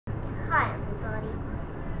Hi everybody,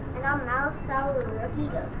 and I'm Fowler,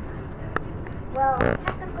 rookie ghost hunter. Well,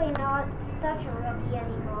 technically not such a rookie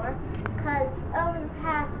anymore, because over the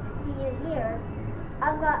past few years,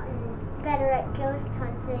 I've gotten better at ghost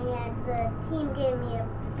hunting, and the team gave me a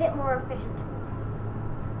bit more efficient tools.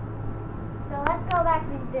 So let's go back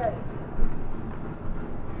to Billy's room.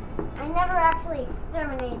 I never actually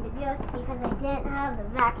exterminated the ghost because I didn't have the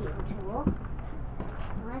vacuum tool.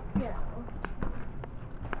 Let's go.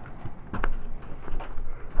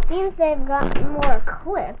 Seems they've gotten more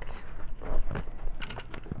equipped.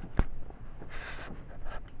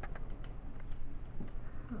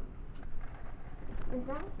 Is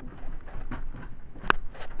that?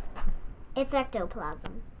 It's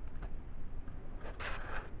ectoplasm.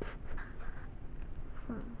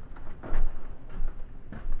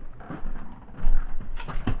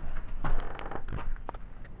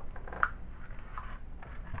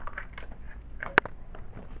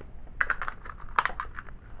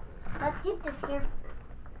 Let's keep this here.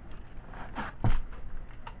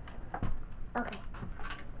 Okay.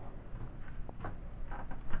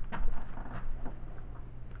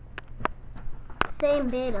 Same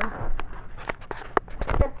beta,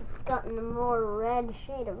 except it's gotten a more red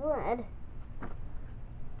shade of red.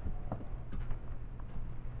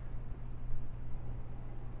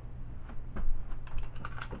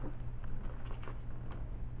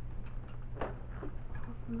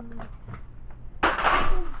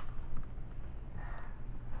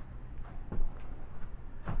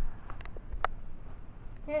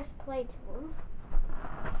 There's play tools.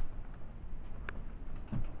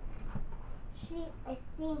 I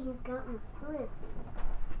see he's gotten a frisbee.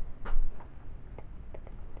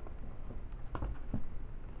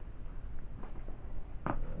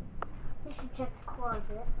 We should check the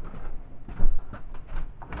closet.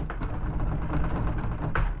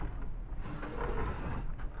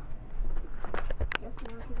 Just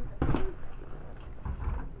now to this one.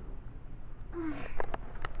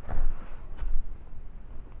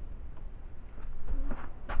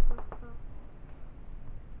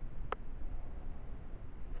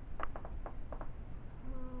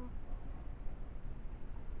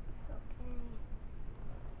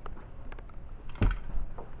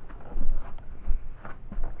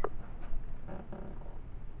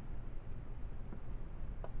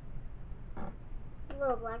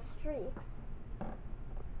 Little black streaks.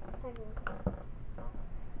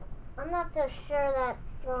 I'm not so sure that's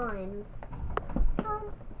slimes.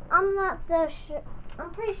 I'm not so sure. I'm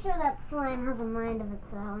pretty sure that slime has a mind of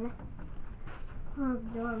its own. Close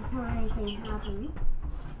the door before anything happens.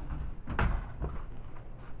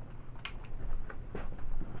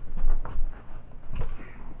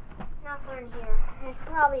 Not for in here. I should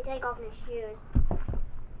probably take off my shoes.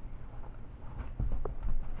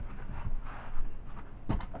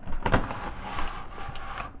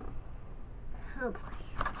 Oh boy.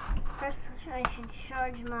 First I should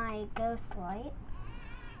charge my ghost light.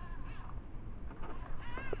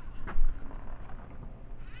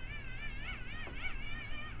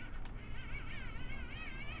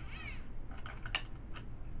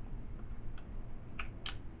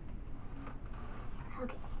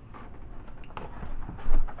 Okay.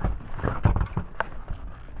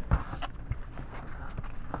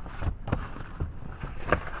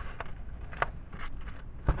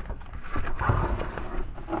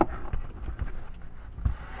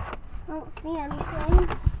 Don't see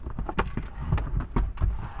anything.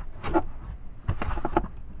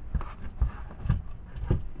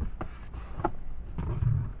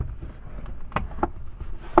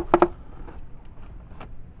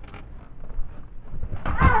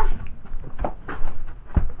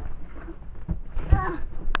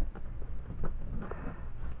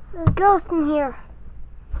 There's a ghost in here.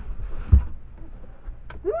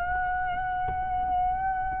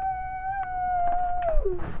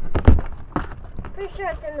 Pretty sure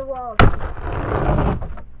it's in the walls.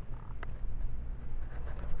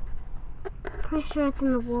 Pretty sure it's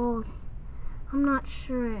in the walls. I'm not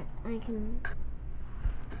sure I can.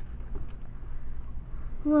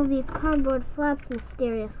 One of these cardboard flaps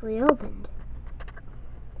mysteriously opened.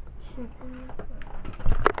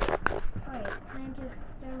 Alright, time to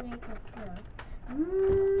exterminate this ghost.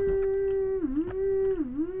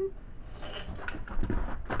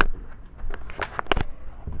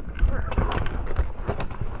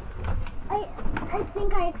 I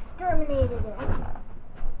think I exterminated it.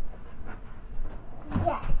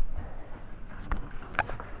 Yes.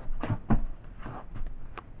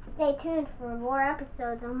 Stay tuned for more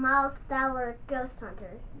episodes on Fowler Ghost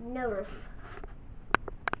Hunter. No review.